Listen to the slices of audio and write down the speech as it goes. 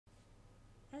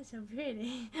That's so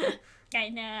pretty. I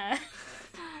know.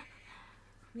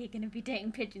 We're gonna be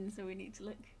dating pigeons, so we need to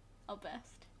look our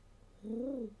best.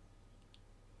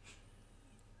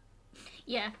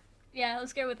 Yeah,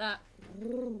 let's go with that.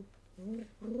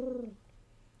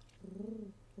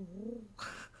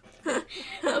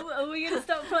 Are we gonna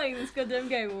stop playing this goddamn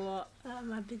game or what?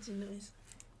 My pigeon noise.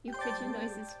 Your pigeon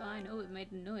noise is fine. Oh, it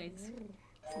made a noise.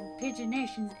 St.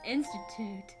 Pigeonations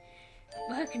Institute.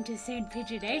 Welcome to St.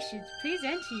 Pigeonations. Please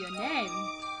enter your name.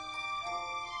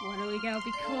 What are we gonna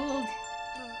be called?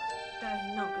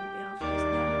 That's not gonna be our first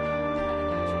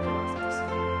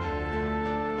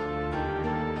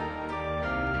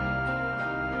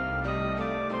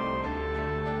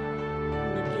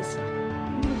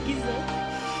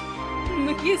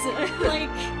Magizza,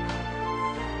 like...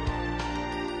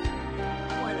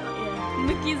 Why not, yeah.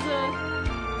 Magizza.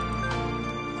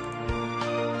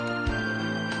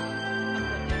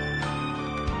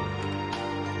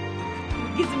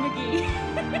 Magizza McGee.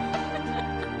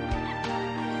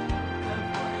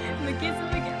 Magizza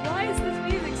McGee. Why is this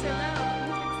music so loud?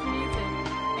 Fix the music.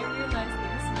 I realised that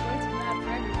this is way too loud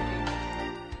for everybody.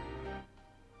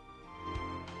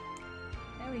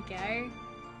 There we go.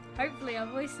 Hopefully our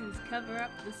voices cover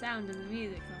up the sound of the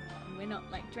music somewhat and we're not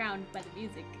like drowned by the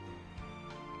music.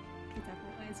 Because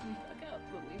otherwise we fuck up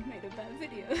when we've made a bad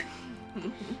video.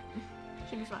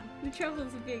 Should be fun. The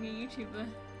troubles of being a YouTuber.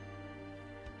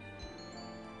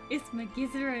 Is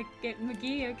Magizza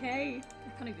McGee okay? I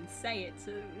can't even say it,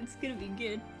 so it's gonna be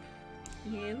good.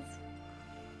 Yes.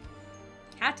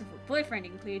 Hatoful boyfriend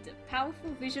includes a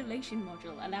powerful visualization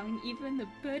module allowing even the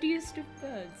birdiest of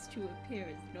birds to appear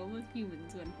as normal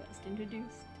humans when first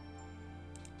introduced.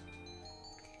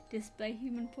 Display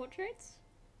human portraits?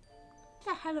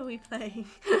 What the hell are we playing?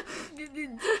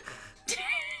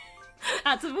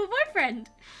 Hatoful boyfriend!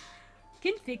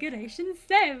 Configuration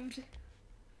saved!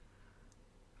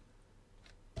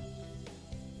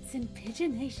 St.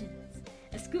 Pigeonations,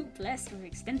 a school blessed with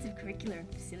extensive curricular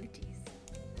and facilities.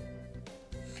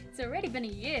 It's already been a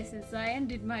year since I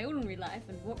ended my ordinary life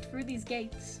and walked through these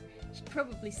gates. I should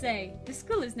probably say, the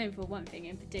school is known for one thing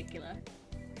in particular.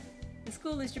 The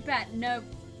school is Japan, no,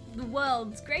 the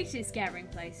world's greatest gathering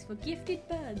place for gifted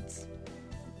birds.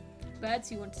 Birds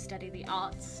who want to study the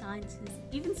arts, sciences,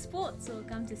 even sports will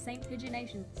come to St.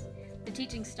 Pigeonations. The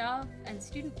teaching staff and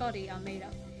student body are made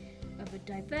up of a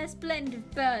diverse blend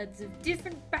of birds of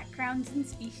different backgrounds and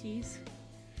species.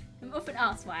 I'm often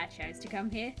asked why I chose to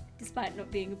come here, despite not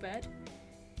being a bird.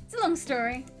 It's a long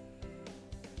story.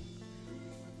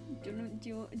 Do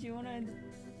you want to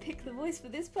pick the voice for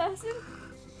this person?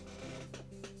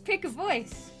 Pick a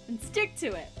voice and stick to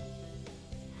it.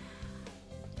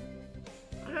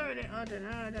 I don't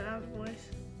know, I don't have a voice.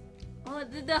 Oh,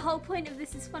 the whole point of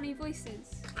this is funny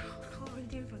voices. I can't really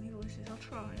do funny voices, I'll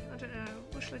try. I don't know,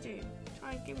 what should I do?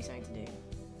 Try and give me something to do.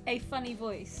 A funny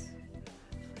voice.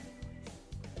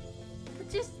 But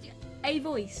just a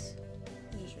voice.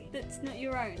 That's not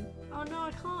your own. Oh no,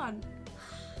 I can't.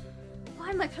 Why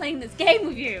am I playing this game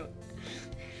with you?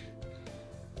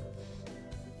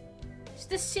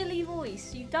 Just a silly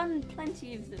voice. You've done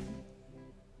plenty of them.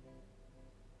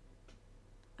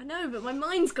 I know, but my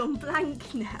mind's gone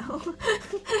blank now.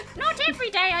 Not every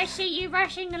day I see you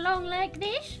rushing along like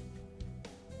this.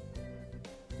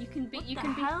 You can be. What you the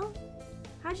can hell?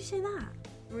 How'd you say that?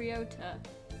 Ryota.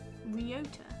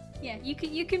 Ryota. Yeah,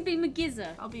 you can be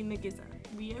Magizza. I'll be Magizza.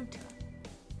 Ryota.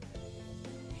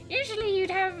 Usually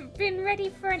you'd have been ready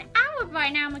for an hour by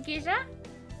now, Magizza.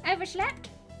 Overslept?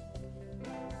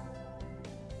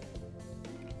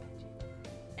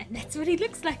 And that's what he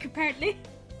looks like, apparently.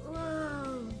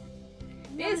 Whoa.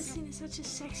 Never seen such a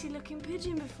sexy looking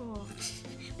pigeon before.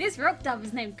 This rock dove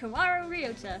is named Kawaru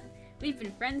Ryota. We've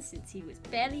been friends since he was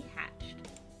barely hatched.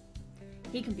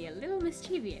 He can be a little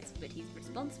mischievous, but he's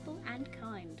responsible and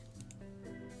kind.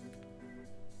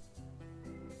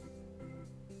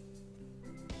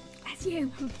 As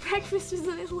you, breakfast was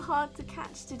a little hard to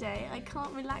catch today. I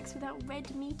can't relax without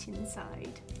red meat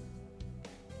inside.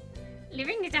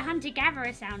 Living as a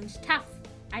hunter-gatherer sounds tough.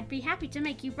 I'd be happy to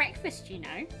make you breakfast, you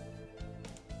know.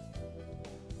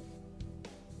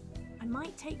 I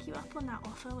might take you up on that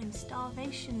offer when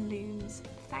starvation looms.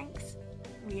 Thanks,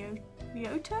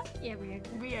 Ryota? Yeah,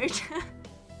 Ryota. Ryota.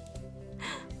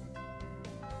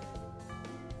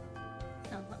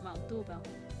 Sounds like my doorbell.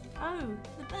 Oh,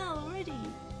 the bell already.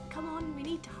 Come on, we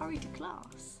need to hurry to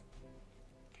class.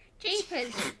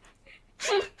 Jeepers!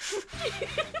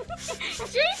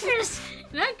 Jeepers!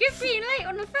 No good being late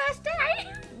on the first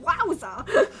day! Wowza!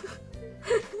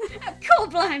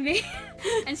 God blimey!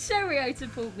 And so Ryota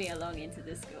pulled me along into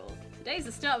the school. Today's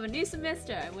the start of a new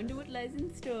semester. I wonder what lies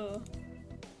in store.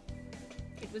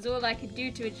 It was all I could do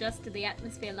to adjust to the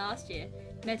atmosphere last year.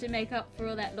 Meant to make up for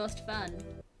all that lost fun.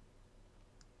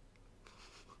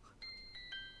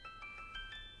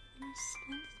 The most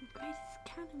splendid and greatest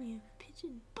academy of the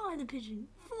pigeon, by the pigeon,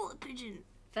 for the pigeon.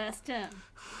 First term.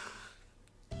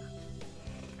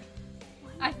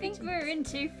 I think we're in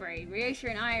 2-3.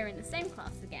 Ryosha and I are in the same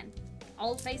class again.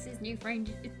 Old faces, new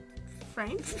franges.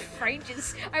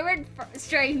 Franges. I read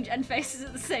strange and faces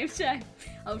at the same time.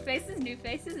 Old faces, new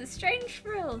faces. A strange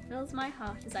thrill fills my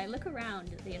heart as I look around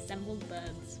at the assembled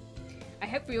birds. I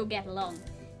hope we all get along.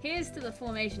 Here's to the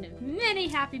formation of many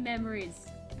happy memories.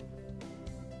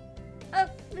 Oh,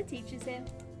 the teacher's here.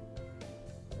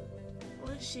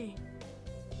 What is she?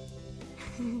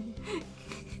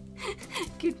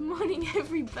 Good morning,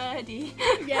 everybody.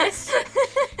 Yes.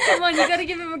 Come on, you gotta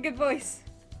give him a good voice.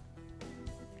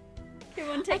 Come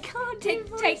on, take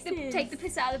the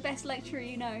piss out of the best lecturer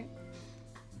you know.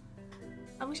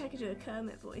 I wish I could do a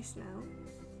Kermit voice now.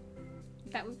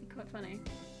 That would be quite funny.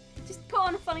 Just put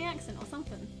on a funny accent or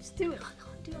something. Just do it. I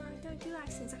don't do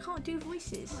accents. I can't do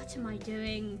voices. What am I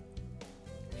doing?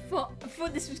 I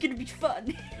thought this was gonna be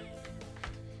fun.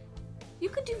 You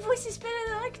can do voices better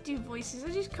than I can do voices. I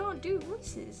just can't do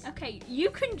voices. Okay, you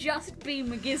can just be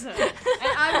Magizza,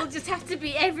 and I will just have to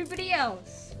be everybody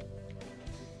else.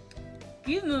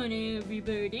 Good morning,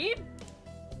 everybody.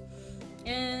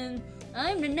 I'm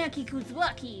Nanaki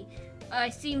Kuzwaki. I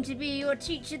seem to be your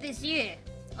teacher this year.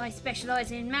 I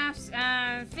specialise in maths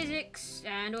and physics,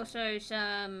 and also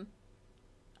some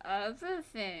other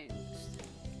things.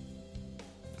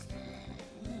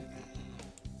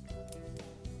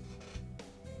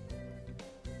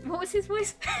 What was his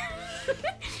voice?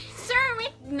 Sorry,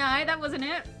 no, that wasn't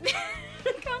it.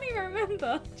 I can't even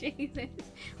remember. Jesus,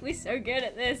 we're so good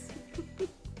at this.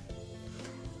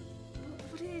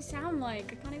 What did it sound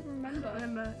like? I can't even remember. I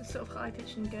remember, it's sort of high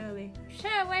pitched and girly.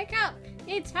 Sure, wake up.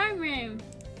 It's homeroom.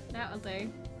 That'll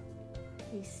do.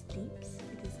 He sleeps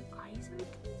with his eyes open.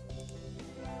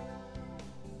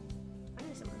 I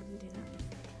know someone who can do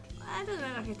that. I don't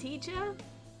know, like a teacher.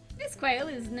 This quail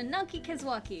is Nanaki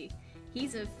Kazwaki.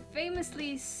 He's a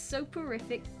famously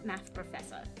soporific math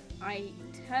professor. I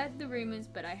heard the rumours,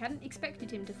 but I hadn't expected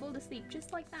him to fall asleep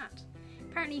just like that.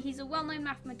 Apparently he's a well-known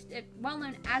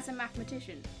as a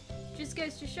mathematician. Just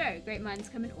goes to show, great minds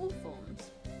come in all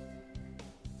forms.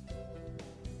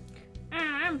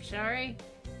 I'm sorry.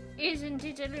 Isn't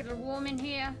it a little warm in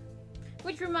here?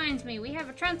 Which reminds me, we have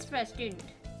a transfer student.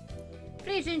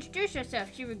 Please introduce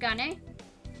yourself, Shirogane.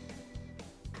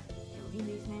 He'll read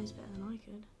these names better than I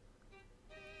could.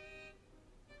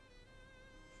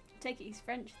 Take it he's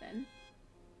French then.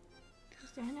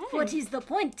 I don't know. What is the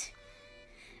point?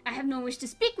 I have no wish to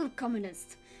speak with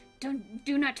commoners. Do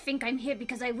not think I'm here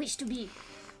because I wish to be.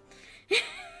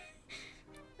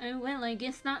 Oh well, I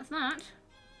guess that's that.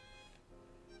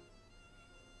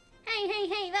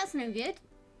 Hey, that's no good.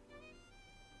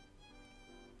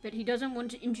 But he doesn't want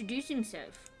to introduce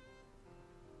himself.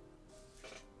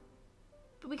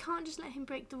 But we can't just let him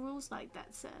break the rules like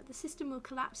that, sir. The system will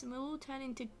collapse and we'll all turn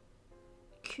into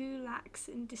kulaks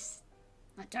and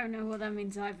I don't know what that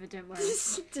means either, don't worry.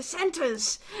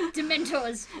 Dissenters!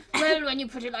 Dementors! Well, when you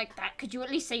put it like that, could you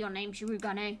at least say your name,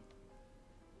 Shirogane?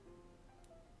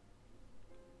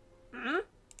 Hmm?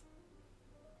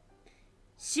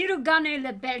 Shirogane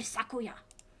le bel Sakuya.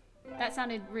 That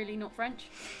sounded really not French.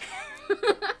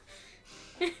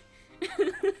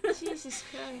 Jesus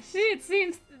Christ. It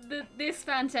seems that this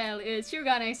fantail is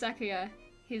Shirogane Sakuya.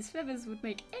 His feathers would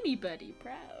make any birdie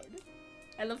proud.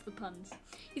 I love the puns.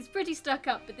 He's pretty stuck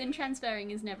up, but then transferring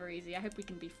is never easy. I hope we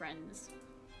can be friends.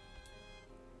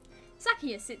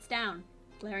 Sakuya sits down,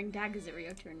 glaring daggers at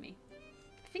Ryota and me.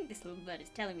 I think this little bird is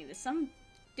telling me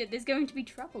there's going to be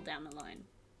trouble down the line.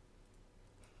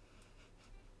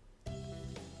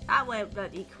 That went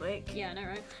bloody quick. Yeah, I know,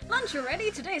 right? Lunch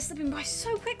already? Today is slipping by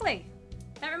so quickly.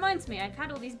 That reminds me, I've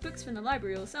had all these books from the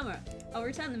library all summer. I'll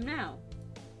return them now.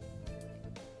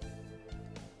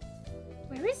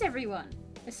 Where is everyone?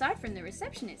 Aside from the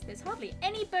receptionist, there's hardly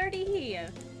any birdie here.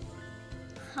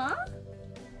 Huh?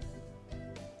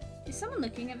 Is someone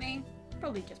looking at me?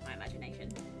 Probably just my imagination.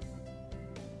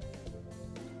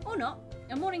 Or not.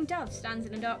 A mourning dove stands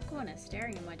in a dark corner,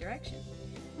 staring in my direction.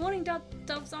 Mourning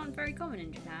doves aren't very common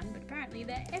in Japan, but apparently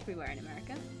they're everywhere in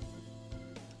America.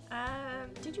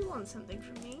 Did you want something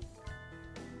from me?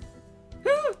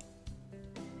 Who?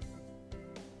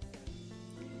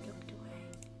 He looked away.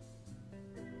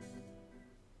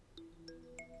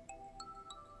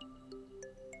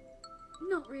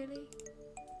 Not really.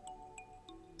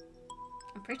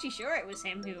 I'm Pretty sure it was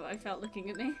him who I felt looking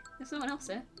at me. There's no one else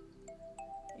there.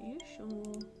 Are you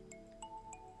sure?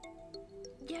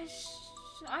 Yes,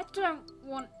 I don't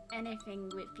want anything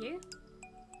with you.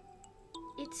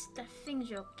 It's the things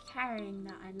you're carrying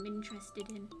that I'm interested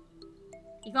in.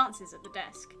 He glances at the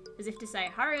desk, as if to say,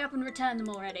 hurry up and return them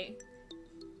already.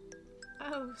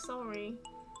 Oh, sorry.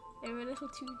 They were a little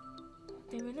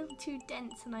too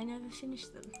dense and I never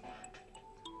finished them.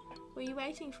 Were you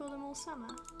waiting for them all summer?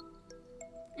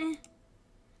 Eh.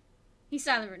 He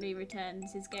silently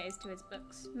returns his gaze to his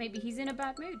books. Maybe he's in a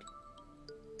bad mood.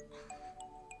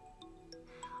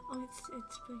 Oh,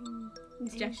 it's been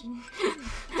It's Asian.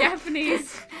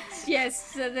 Japanese.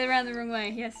 Yes, so they're around the wrong way,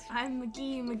 yes. I'm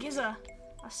McGee, Magizza,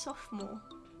 a sophomore.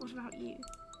 What about you?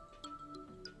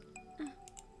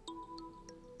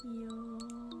 You're...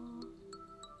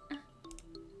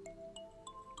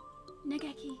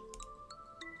 Nageki.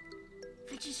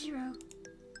 Fujishiro.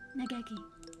 Nageki.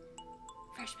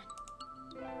 Freshman.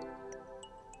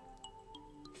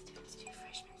 Students do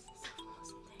freshmen and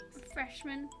sophomores and things.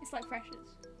 Freshman. It's like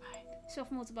freshers. Right.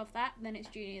 Sophomore's above that, then it's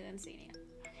junior, then senior.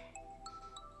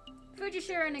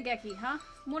 Fujishiro Nageki, huh?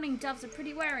 Mourning doves are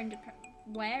pretty rare in Japan.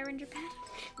 Where in Japan?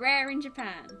 Rare in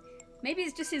Japan. Maybe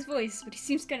it's just his voice, but he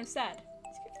seems kind of sad.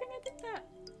 It's a good thing I did that.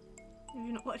 Have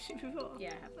you not watched it before?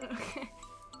 Yeah, I have. Okay.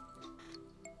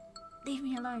 Leave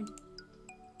me alone.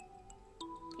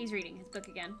 He's reading his book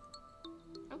again.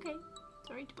 Okay.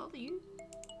 Sorry to bother you.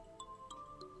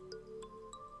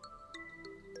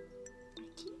 I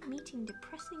keep meeting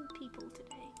depressing people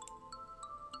today.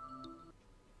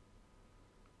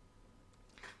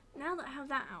 Now that I have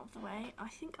that out of the way, I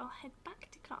think I'll head back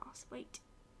to class. Wait,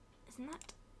 isn't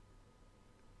that?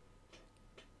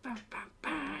 Bam, bam,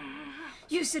 bam.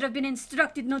 You should have been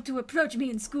instructed not to approach me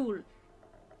in school.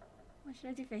 What should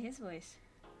I do for his voice?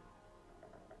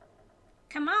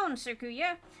 Come on,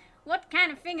 Sakuya. What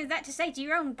kind of thing is that to say to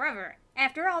your own brother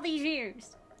after all these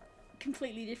years?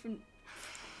 Completely different.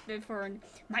 They're foreign.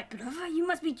 My brother? You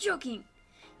must be joking.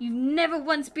 You've never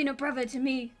once been a brother to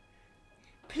me.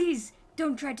 Please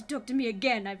don't try to talk to me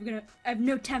again. I've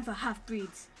no time for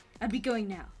half-breeds. I'll be going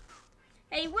now.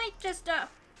 Hey, wait, just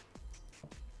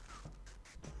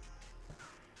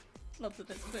Love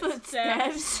the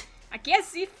Footsteps. I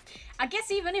guess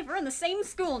even if we're in the same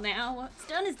school now, what's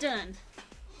done is done.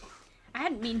 I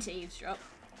hadn't mean to eavesdrop,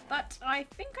 but I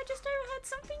think I just overheard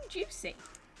something juicy.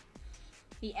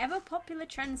 The ever-popular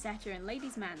trendsetter and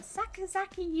ladies' man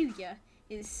Sakazaki Yuya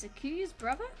is Sakuya's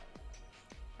brother?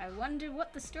 I wonder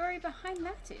what the story behind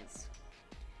that is.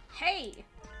 Hey!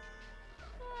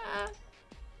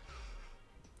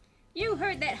 You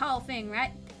heard that whole thing,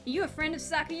 right? Are you a friend of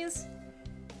Sakuya's?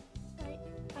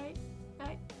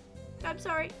 I'm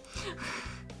sorry.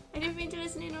 I didn't mean to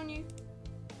listen in on you.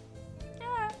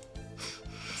 Ah.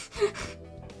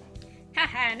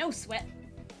 Haha, no sweat.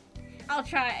 I'll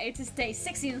try to stay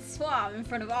sexy and suave in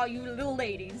front of all you little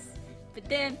ladies. But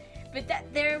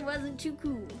that there wasn't too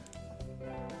cool.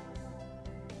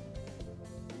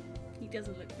 He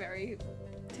doesn't look very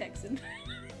Texan.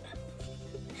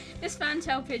 This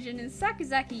fantail pigeon is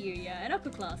Sakazaki Yuya, an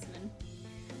upperclassman.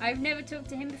 I've never talked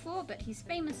to him before, but he's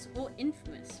famous or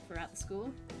infamous throughout the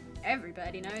school.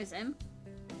 Everybody knows him.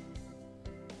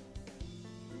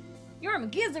 You're a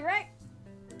Magizza, right?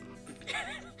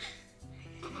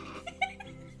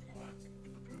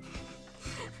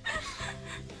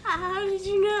 How did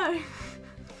you know?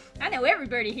 I know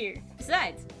everybody here.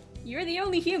 Besides, you're the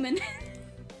only human.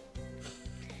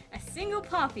 A single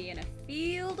poppy in a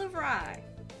field of rye.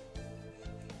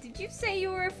 Did you say you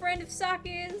were a friend of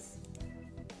Sakuya's?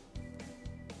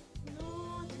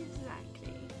 Not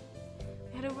exactly.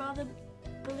 We had a rather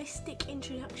ballistic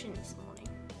introduction this morning.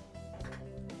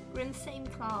 We're in the same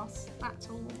class, that's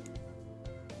all.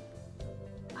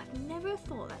 I've never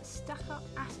thought that stuck-up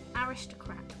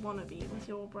aristocrat wannabe was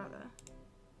your brother.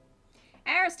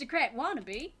 Aristocrat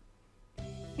wannabe?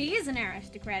 He is an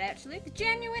aristocrat, actually. The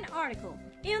genuine article.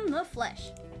 In the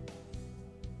flesh.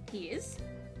 He is.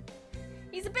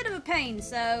 He's a bit of a pain,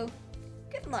 so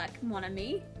good luck, mon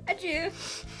ami. Adieu.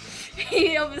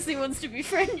 He obviously wants to be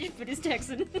French, but is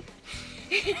Texan.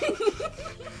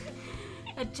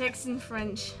 A Texan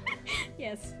French.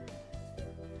 Yes.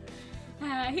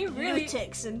 He really... You're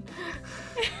Texan.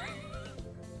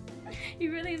 He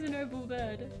really is a noble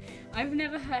bird. I've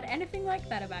never heard anything like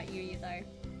that about you, though.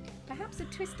 Perhaps a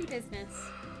twisty business.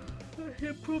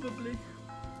 Yeah, probably.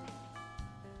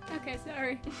 Okay,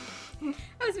 sorry.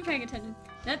 I wasn't paying attention.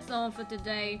 That's all for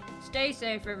today. Stay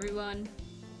safe, everyone.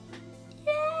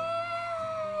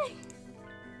 Yay!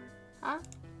 Huh?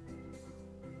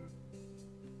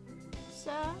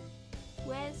 Sir,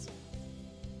 where's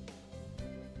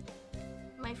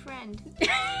my friend.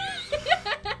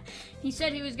 He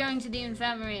said he was going to the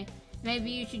infirmary.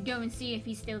 Maybe you should go and see if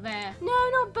he's still there. No,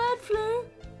 not bird flu.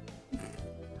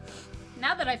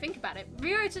 Now that I think about it,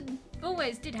 Ryota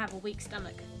always did have a weak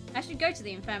stomach. I should go to the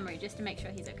infirmary just to make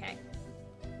sure he's okay.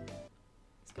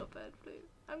 He's got bird flu.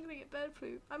 I'm gonna get bird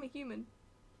flu. I'm a human.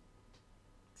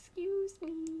 Excuse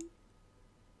me.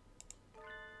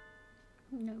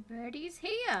 No birdies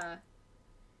here.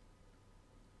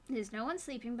 There's no one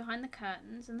sleeping behind the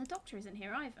curtains, and the doctor isn't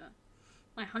here either.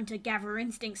 My hunter-gatherer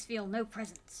instincts feel no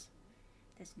presence.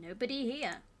 There's nobody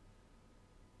here.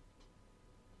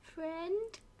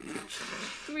 Friend?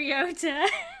 Ryota.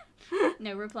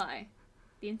 No reply.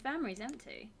 The infirmary's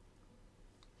empty.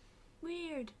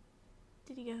 Weird.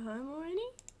 Did he go home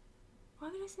already?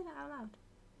 Why would I say that out loud?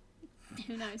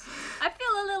 Who knows? I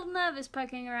feel a little nervous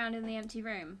poking around in the empty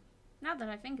room. Now that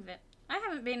I think of it, I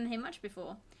haven't been in here much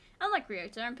before. Unlike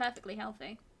Ryota, I'm perfectly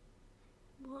healthy.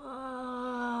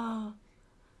 Whoa!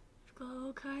 We've got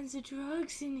all kinds of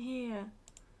drugs in here.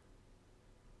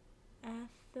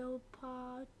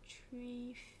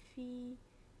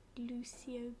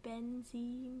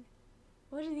 Ethylpotryphenylluciobenzene.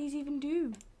 What do these even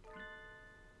do?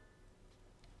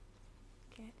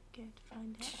 Care to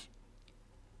find out?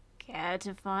 Care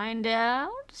to find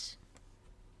out?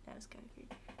 That was kind of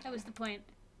creepy. That was the point.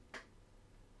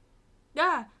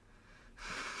 Ah!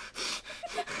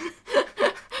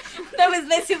 That was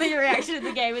literally your reaction in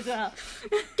the game as well.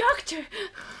 Doctor!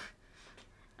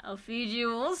 I'll feed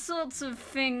you all sorts of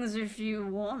things if you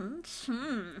want.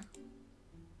 No,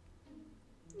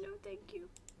 thank you.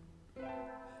 That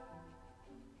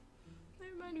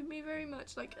reminded me very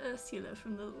much like Ursula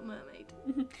from The Little Mermaid.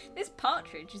 This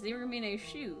partridge is Irumino's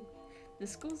shoe, the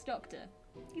school's doctor.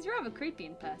 He's rather creepy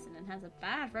in person and has a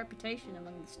bad reputation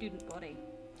among the student body.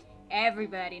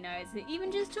 Everybody knows that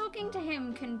even just talking to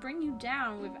him can bring you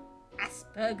down with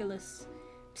aspergillus,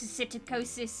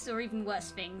 psittacosis, or even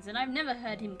worse things, and I've never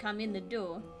heard him come in the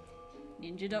door.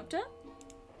 Ninja Doctor?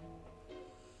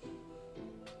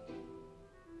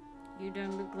 You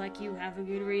don't look like you have a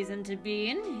good reason to be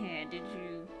in here, did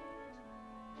you?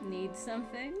 Need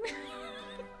something?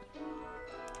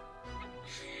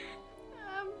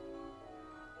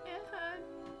 It hurt.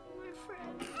 My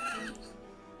friend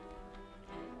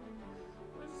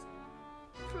was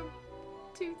from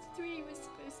 2 to 3 was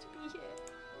supposed to be here.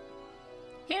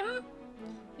 Him?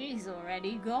 He's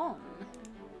already gone.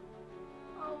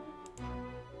 Oh,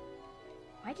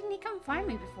 Why didn't he come find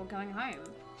me before going home?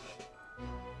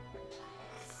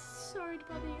 sorry to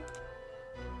bother you.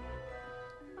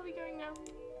 I'll be going now.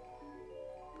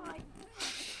 Bye.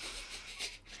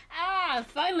 Ah,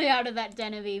 finally out of that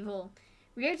den of evil.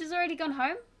 Ryota's already gone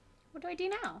home? What do I do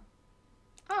now?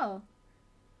 Oh,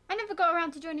 I never got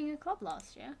around to joining a club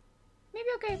last year. Maybe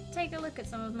I'll go take a look at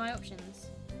some of my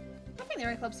options. I think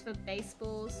there are clubs for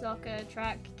baseball, soccer,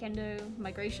 track, kendo,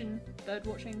 migration, bird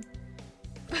watching.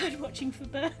 Bird watching for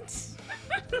birds.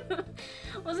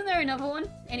 Wasn't there another one?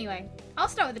 Anyway, I'll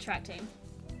start with the track team.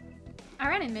 I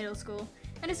ran in middle school,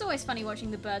 and it's always funny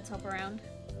watching the birds hop around.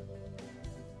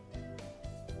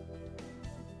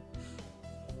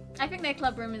 I think their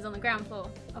club room is on the ground floor,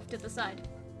 off to the side.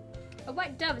 A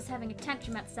white dove is having a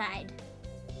tantrum outside.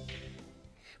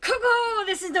 Cuckoo!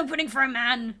 This is no pudding for a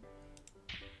man!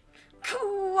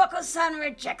 Kuwako-san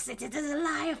rejects it. It is a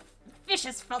lie, a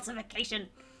vicious falsification.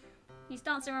 He's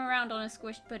dancing around on a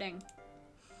squished pudding.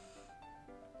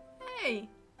 Hey,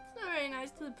 it's not very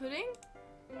nice to the pudding.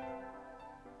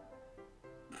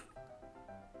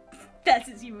 That's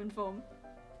his human form.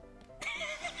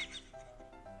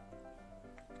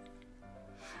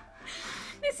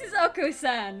 This is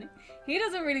Oko-san. He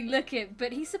doesn't really look it,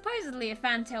 but he's supposedly a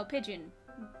fantail pigeon.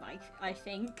 I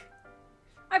think.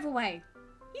 Either way,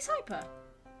 he's hyper.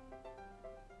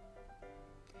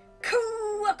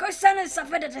 Oko-san has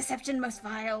suffered a deception most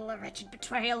vile, a wretched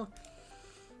betrayal.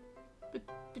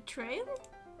 Betrayal?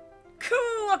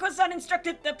 Oko-san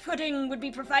instructed the pudding would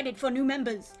be provided for new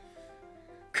members.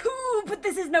 But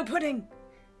this is no pudding.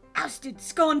 Ousted,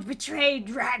 scorned, betrayed,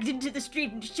 dragged into the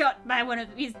street and shot by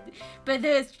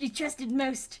those he trusted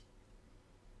most.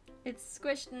 It's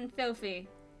squished and filthy,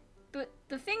 but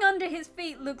the thing under his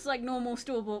feet looks like normal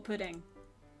store-bought pudding.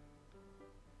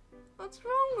 What's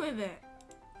wrong with it?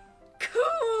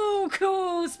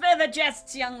 Cool, spare the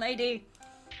jests, young lady.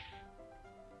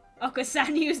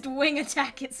 Oko-san used wing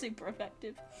attack, it's super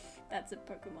effective. That's a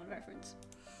Pokemon reference.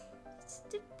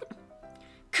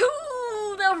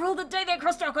 Cool, they'll rule the day they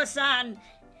crossed Oko-san.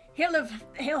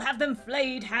 He'll have them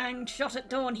flayed, hanged, shot at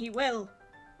dawn, he will.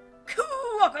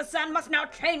 Cool, Oko-san must now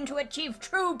train to achieve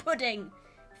true pudding.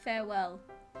 Farewell.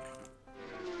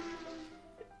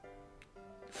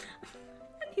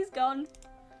 He's gone.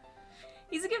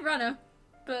 He's a good runner,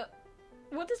 but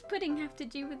what does pudding have to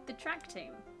do with the track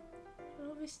team?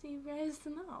 Obviously raised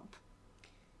them up.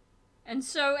 And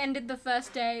so ended the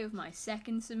first day of my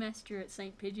second semester at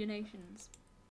St. Pigeonations.